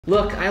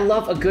Look, I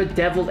love a good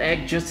deviled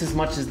egg just as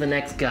much as the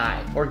next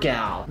guy or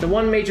gal. The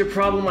one major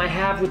problem I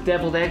have with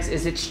deviled eggs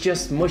is it's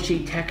just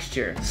mushy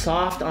texture.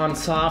 Soft on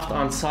soft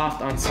on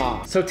soft on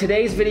soft. So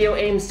today's video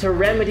aims to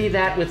remedy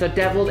that with a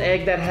deviled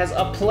egg that has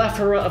a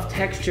plethora of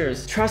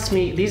textures. Trust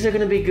me, these are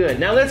gonna be good.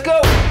 Now let's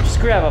go! Just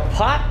grab a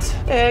pot,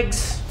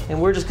 eggs, and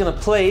we're just gonna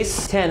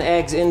place 10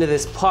 eggs into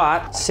this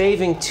pot,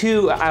 saving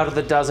 2 out of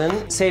the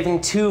dozen,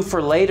 saving 2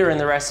 for later in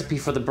the recipe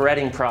for the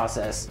breading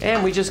process.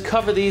 And we just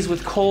cover these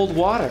with cold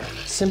water.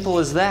 Simple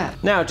as that.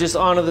 Now just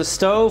onto the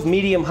stove,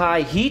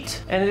 medium-high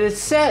heat, and it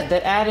is said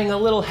that adding a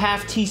little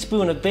half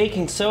teaspoon of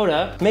baking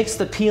soda makes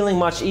the peeling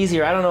much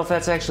easier. I don't know if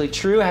that's actually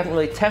true, I haven't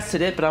really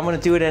tested it, but I'm gonna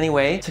do it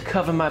anyway to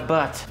cover my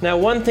butt. Now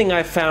one thing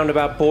I've found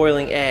about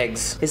boiling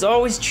eggs is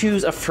always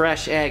choose a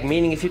fresh egg,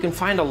 meaning if you can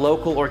find a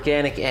local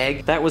organic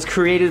egg that was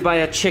created by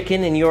a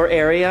chicken in your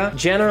area,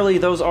 generally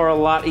those are a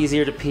lot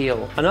easier to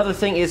peel. Another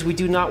thing is we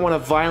do not want a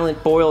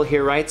violent boil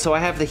here, right? So I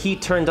have the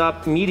heat turned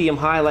up medium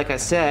high like I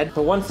said,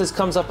 but once this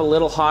comes up a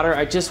little hotter,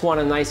 I just want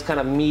a nice kind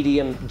of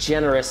medium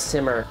generous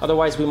simmer.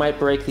 Otherwise we might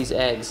break these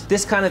eggs.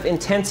 This kind of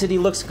intensity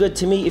looks good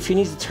to me. If you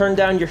need to turn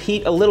down your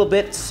heat a little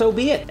bit, so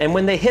be it. And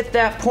when they hit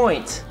that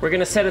point, we're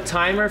gonna set a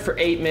timer for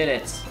 8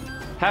 minutes.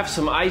 Have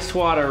some ice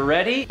water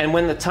ready, and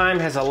when the time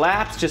has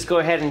elapsed, just go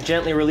ahead and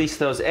gently release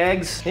those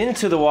eggs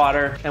into the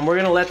water, and we're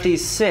gonna let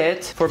these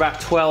sit for about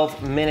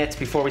 12 minutes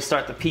before we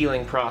start the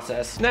peeling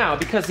process. Now,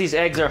 because these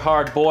eggs are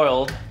hard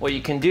boiled, what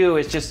you can do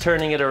is just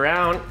turning it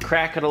around,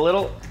 crack it a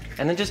little,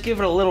 and then just give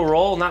it a little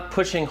roll, not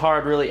pushing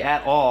hard really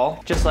at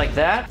all, just like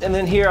that. And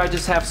then here I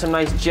just have some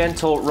nice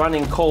gentle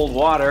running cold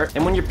water.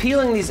 And when you're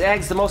peeling these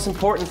eggs, the most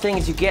important thing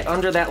is you get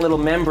under that little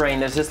membrane.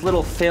 There's this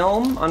little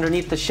film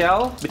underneath the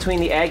shell, between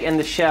the egg and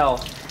the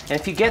shell. And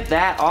if you get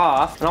that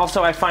off, and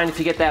also I find if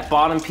you get that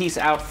bottom piece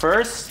out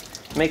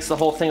first, it makes the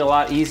whole thing a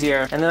lot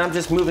easier. And then I'm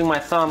just moving my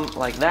thumb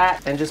like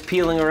that and just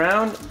peeling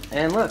around,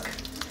 and look,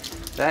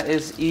 that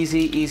is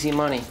easy, easy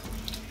money.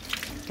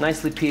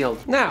 Nicely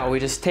peeled. Now we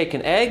just take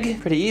an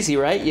egg, pretty easy,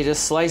 right? You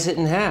just slice it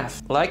in half,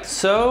 like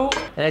so.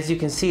 And as you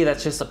can see,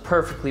 that's just a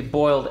perfectly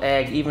boiled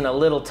egg, even a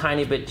little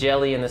tiny bit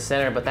jelly in the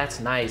center, but that's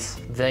nice,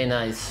 very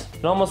nice.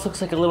 It almost looks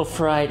like a little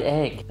fried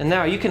egg. And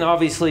now you can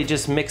obviously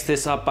just mix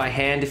this up by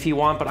hand if you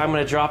want, but I'm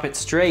gonna drop it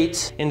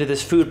straight into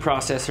this food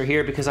processor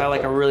here because I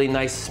like a really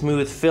nice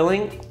smooth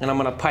filling, and I'm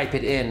gonna pipe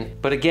it in.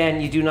 But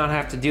again, you do not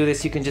have to do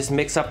this. You can just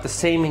mix up the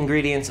same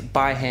ingredients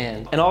by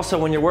hand. And also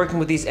when you're working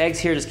with these eggs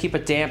here, just keep a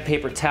damp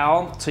paper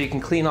towel so you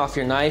can clean off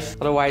your knife.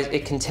 Otherwise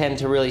it can tend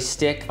to really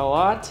stick a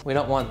lot. We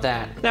don't want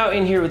that. Now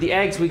in here with the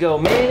eggs we go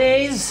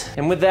mayonnaise.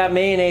 And with that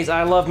mayonnaise,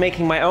 I love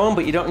making my own,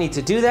 but you don't need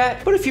to do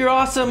that. But if you're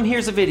awesome,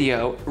 here's a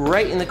video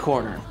right in the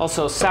corner.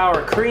 Also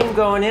sour cream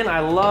going in.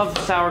 I love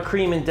sour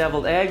cream and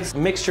deviled eggs. A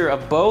mixture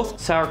of both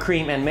sour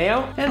cream and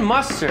mayo. And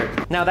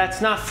mustard. Now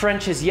that's not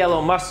French's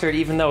yellow mustard,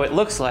 even though it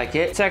looks like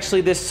it. It's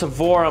actually this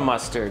Savorra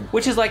mustard,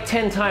 which is like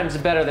 10 times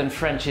better than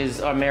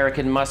French's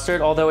American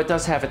mustard, although it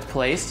does have its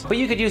place. But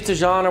you could use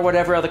Dijon or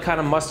whatever other kind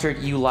of mustard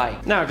you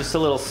like. Now just a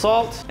little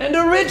salt. And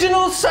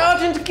original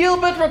Sergeant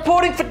Gilbert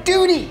reporting for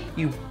duty,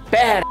 you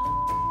bad.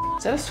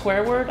 Is that a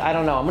swear word? I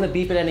don't know, I'm gonna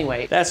beep it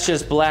anyway. That's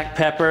just black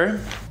pepper.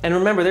 And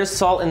remember, there's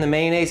salt in the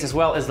mayonnaise as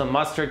well as the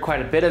mustard,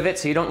 quite a bit of it,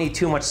 so you don't need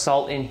too much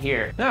salt in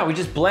here. Now we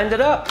just blend it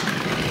up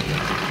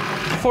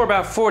for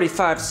about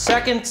 45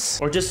 seconds,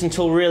 or just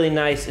until really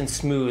nice and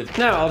smooth.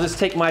 Now I'll just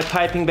take my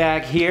piping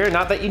bag here.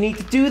 Not that you need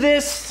to do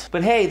this,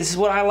 but hey, this is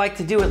what I like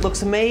to do. It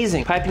looks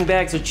amazing. Piping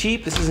bags are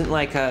cheap. This isn't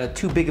like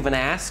too big of an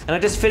ask. And I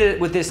just fitted it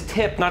with this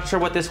tip. Not sure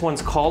what this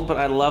one's called, but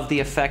I love the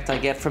effect I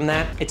get from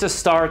that. It's a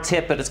star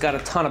tip, but it's got a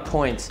ton of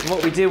points. And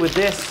what we do with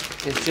this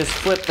is just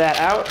flip that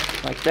out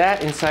like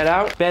that, inside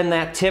out. Bend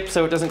that tip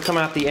so it doesn't come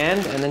out the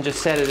end, and then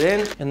just set it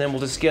in. And then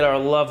we'll just get our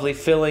lovely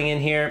filling in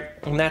here.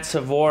 And that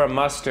Savorra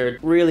mustard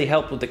really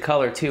helped with the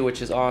color too,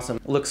 which is awesome.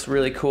 Looks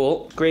really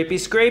cool. Scrapey,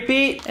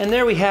 scrapey. And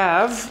there we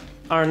have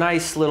our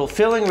nice little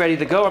filling ready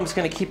to go. I'm just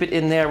gonna keep it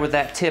in there with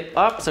that tip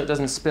up so it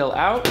doesn't spill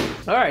out.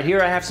 All right,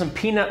 here I have some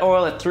peanut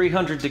oil at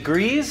 300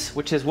 degrees,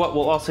 which is what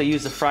we'll also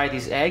use to fry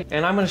these eggs.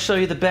 And I'm gonna show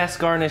you the best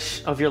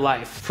garnish of your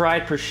life.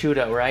 Fried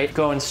prosciutto, right?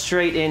 Going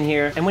straight in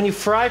here. And when you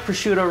fry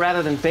prosciutto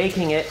rather than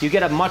baking it, you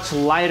get a much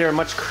lighter,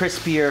 much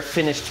crispier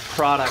finished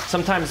product.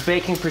 Sometimes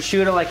baking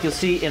prosciutto, like you'll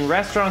see in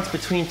restaurants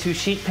between 2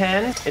 sheet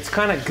pans, it's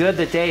kind of good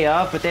the day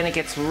of, but then it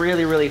gets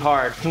really, really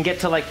hard. It can get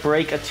to like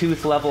break a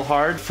tooth level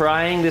hard.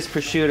 Frying this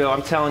prosciutto,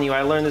 I'm telling you,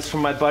 I learned this from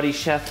my buddy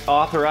Chef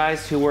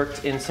Authorized, who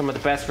worked in some of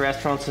the best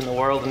restaurants in the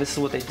world, and this is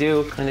what they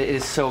do, and it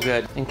is so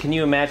good. And can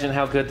you imagine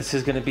how good this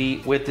is gonna be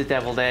with the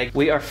deviled egg?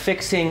 We are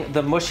fixing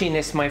the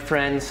mushiness, my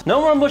friends.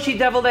 No more mushy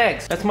deviled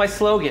eggs. That's my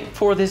slogan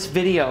for this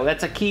video.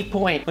 That's a key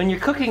point. When you're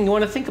cooking, you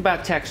wanna think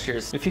about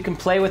textures. If you can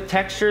play with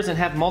textures and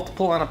have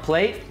multiple on a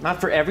plate, not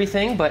for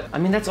everything, but I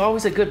mean, that's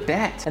always a good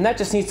bet. And that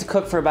just needs to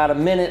cook for about a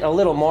minute, a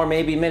little more,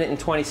 maybe a minute and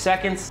 20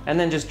 seconds, and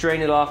then just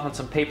drain it off on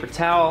some paper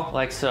towel,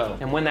 like so.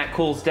 And when that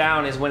cools down,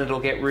 is when it'll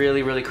get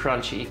really, really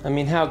crunchy. I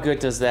mean, how good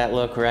does that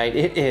look, right?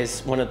 It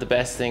is one of the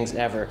best things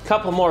ever.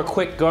 Couple more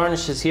quick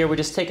garnishes here. We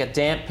just take a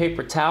damp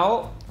paper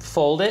towel,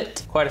 fold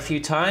it quite a few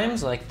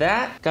times like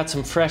that. Got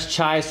some fresh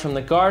chives from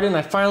the garden.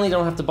 I finally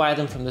don't have to buy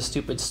them from the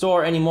stupid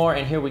store anymore.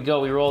 And here we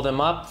go, we roll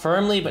them up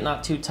firmly, but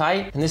not too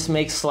tight. And this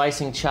makes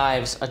slicing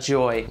chives a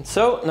joy.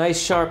 So,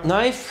 nice sharp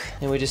knife.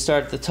 And we just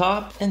start at the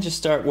top and just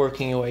start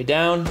working your way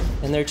down.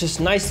 And they're just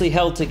nicely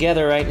held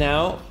together right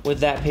now with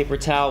that paper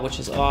towel, which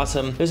is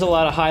awesome. There's a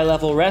lot of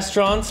high-level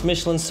restaurants,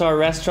 Michelin star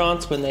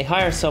restaurants, when they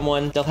hire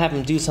someone, they'll have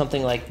them do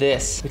something like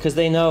this because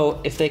they know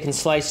if they can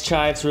slice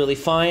chives really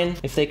fine,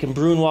 if they can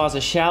brunoise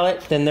a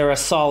shallot, then they're a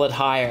solid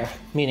hire,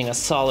 meaning a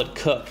solid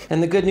cook.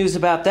 And the good news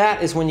about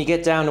that is when you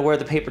get down to where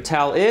the paper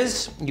towel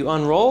is, you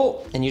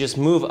unroll and you just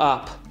move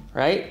up,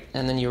 right?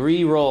 And then you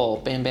re-roll,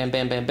 bam, bam,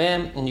 bam, bam,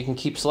 bam, and you can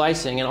keep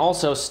slicing. And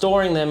also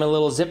storing them in a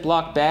little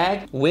Ziploc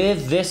bag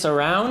with this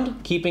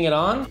around, keeping it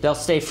on, they'll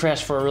stay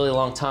fresh for a really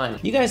long time.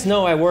 You guys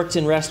know I worked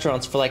in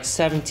restaurants for like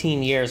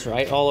 17 years,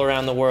 right? All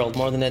around the world,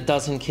 more than a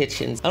dozen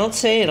kitchens. I don't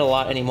say it a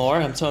lot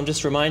anymore, so I'm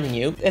just reminding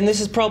you. And this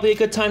is probably a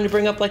good time to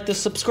bring up like the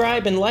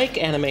subscribe and like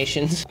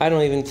animations. I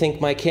don't even think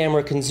my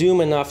camera can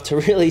zoom enough to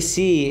really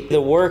see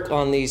the work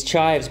on these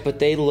chives, but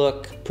they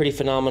look pretty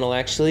phenomenal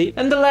actually.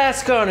 And the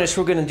last garnish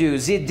we're gonna do,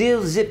 the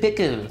dill, the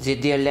pickle, the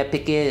dill, la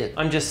pickle.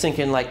 I'm just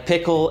thinking like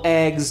pickle,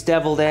 eggs,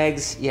 deviled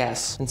eggs,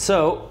 yes. And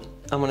so,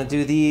 I'm gonna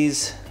do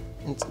these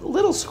in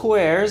little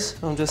squares.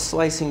 I'm just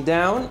slicing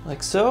down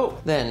like so.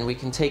 Then we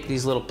can take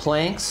these little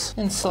planks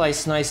and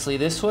slice nicely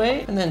this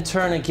way and then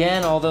turn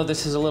again, although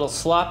this is a little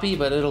sloppy,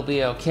 but it'll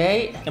be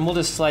okay. And we'll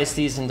just slice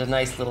these into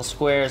nice little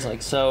squares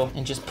like so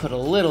and just put a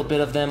little bit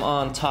of them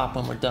on top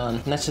when we're done.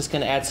 And that's just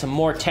gonna add some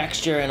more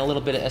texture and a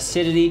little bit of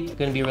acidity.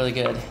 Gonna be really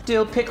good.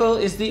 Dill pickle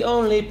is the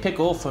only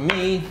pickle for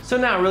me. So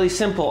now really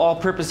simple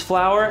all-purpose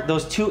flour,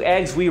 those 2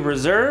 eggs we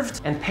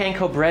reserved, and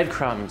panko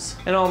breadcrumbs.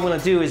 And all I'm gonna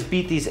do is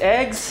beat these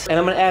eggs and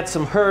I'm gonna add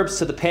some herbs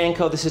to the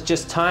panko. This is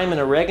just thyme and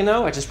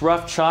oregano. I just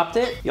rough chopped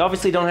it. You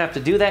obviously don't have to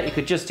do that. You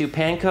could just do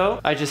panko.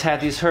 I just had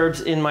these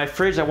herbs in my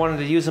fridge. I wanted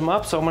to use them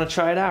up, so I'm gonna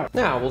try it out.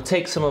 Now we'll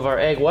take some of our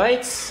egg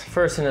whites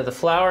first into the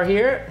flour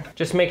here.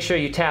 Just make sure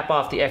you tap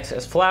off the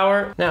excess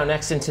flour. Now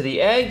next into the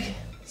egg.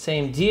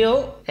 Same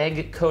deal,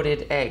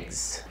 egg-coated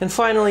eggs. And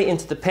finally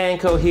into the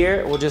panko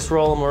here, we'll just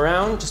roll them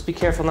around. Just be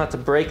careful not to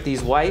break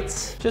these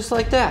whites, just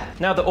like that.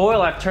 Now the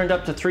oil I've turned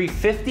up to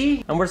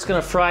 350, and we're just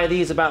gonna fry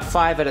these about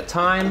 5 at a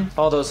time.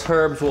 All those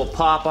herbs will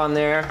pop on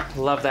there.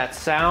 Love that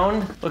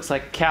sound. Looks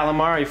like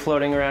calamari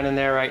floating around in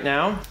there right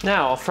now.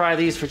 Now I'll fry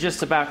these for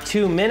just about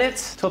 2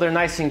 minutes till they're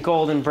nice and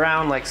golden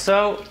brown like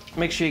so.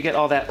 Make sure you get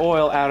all that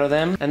oil out of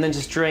them and then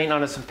just drain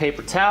onto some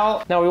paper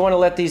towel. Now we want to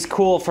let these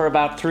cool for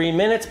about 3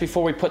 minutes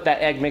before we put that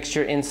egg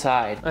mixture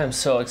inside. I'm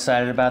so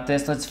excited about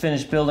this. Let's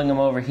finish building them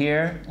over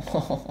here.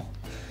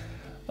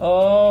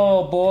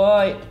 Oh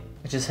boy.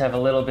 I just have a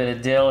little bit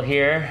of dill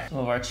here, some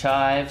of our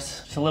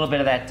chives, just a little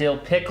bit of that dill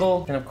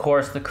pickle, and of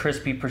course the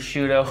crispy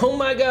prosciutto. Oh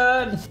my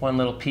God! 1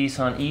 little piece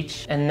on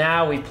each. And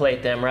now we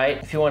plate them,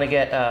 right? If you want to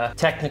get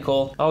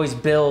technical, always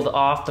build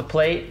off the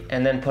plate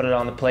and then put it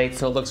on the plate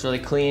so it looks really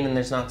clean and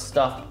there's not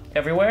stuff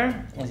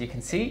everywhere, as you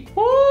can see.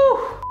 Woo!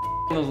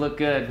 Those look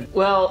good.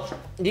 Well,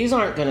 these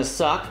aren't gonna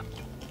suck.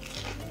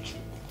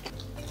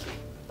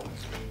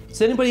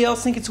 Does anybody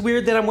else think it's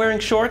weird that I'm wearing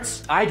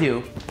shorts? I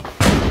do.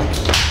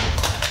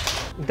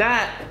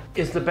 That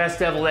is the best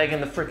deviled egg in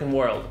the freaking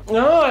world.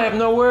 No, I have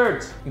no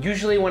words.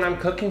 Usually when I'm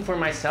cooking for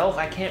myself,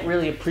 I can't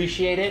really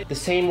appreciate it the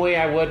same way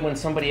I would when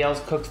somebody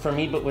else cooked for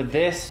me, but with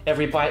this,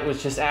 every bite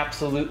was just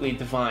absolutely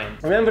divine.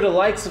 Remember to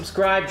like,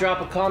 subscribe, drop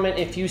a comment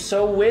if you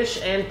so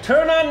wish, and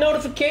turn on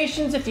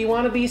notifications if you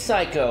want to be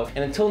psycho.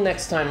 And until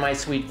next time, my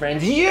sweet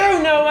friends, you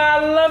know I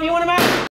love you and I'm out.